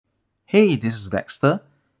Hey, this is Dexter.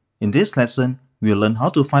 In this lesson, we'll learn how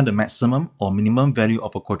to find the maximum or minimum value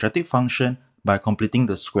of a quadratic function by completing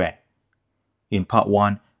the square. In part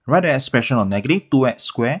 1, write the expression of negative 2x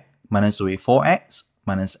squared minus 4x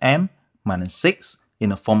minus m minus 6 in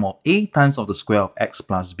the form of a times of the square of x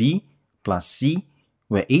plus b plus c,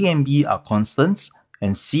 where a and b are constants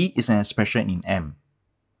and c is an expression in m.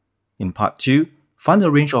 In part 2, find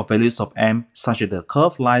the range of values of m such that the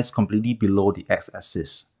curve lies completely below the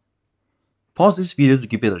x-axis. Pause this video to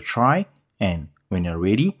give it a try, and when you're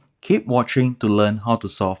ready, keep watching to learn how to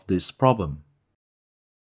solve this problem.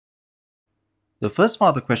 The first part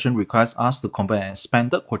of the question requires us to convert an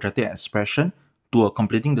expanded quadratic expression to a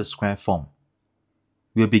completing the square form.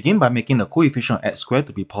 We'll begin by making the coefficient of x squared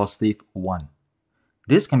to be positive 1.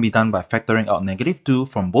 This can be done by factoring out negative 2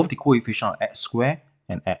 from both the coefficient of x squared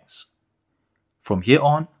and x. From here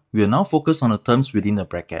on, we will now focus on the terms within the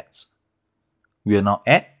brackets. We will now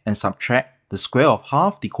add and subtract the square of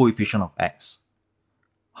half the coefficient of x.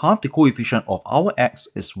 Half the coefficient of our x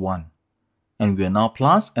is 1, and we will now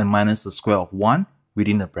plus and minus the square of 1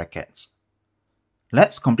 within the brackets.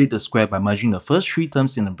 Let's complete the square by merging the first three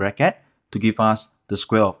terms in the bracket to give us the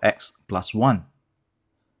square of x plus 1.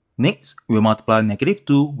 Next, we will multiply negative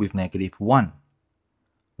 2 with negative 1.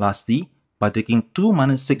 Lastly, by taking 2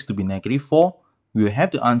 minus 6 to be negative 4, we will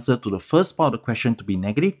have the answer to the first part of the question to be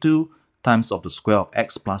negative 2 times of the square of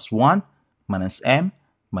x plus 1 minus m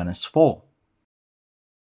minus 4.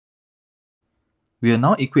 We will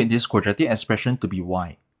now equate this quadratic expression to be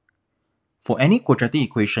y. For any quadratic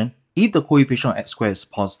equation, if the coefficient of x squared is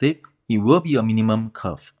positive, it will be a minimum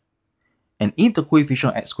curve. And if the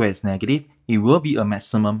coefficient of x squared is negative, it will be a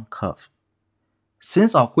maximum curve.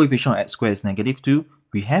 Since our coefficient of x squared is negative 2,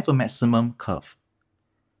 we have a maximum curve.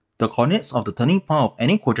 The coordinates of the turning point of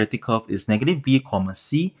any quadratic curve is negative b,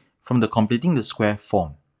 c from the completing the square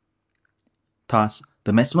form. Thus,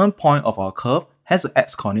 the maximum point of our curve has an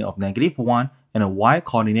x-coordinate of negative 1 and a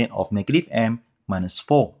y-coordinate of negative m minus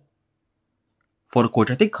 4. For the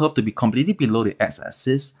quadratic curve to be completely below the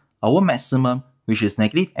x-axis, our maximum, which is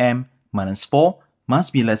negative m minus 4,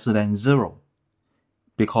 must be lesser than 0.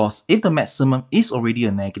 Because if the maximum is already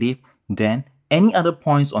a negative, then any other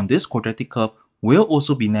points on this quadratic curve will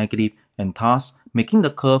also be negative, and thus making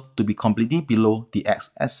the curve to be completely below the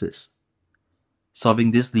x-axis.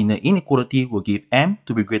 Solving this linear inequality will give m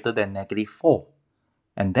to be greater than negative 4.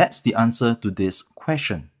 And that's the answer to this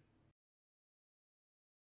question.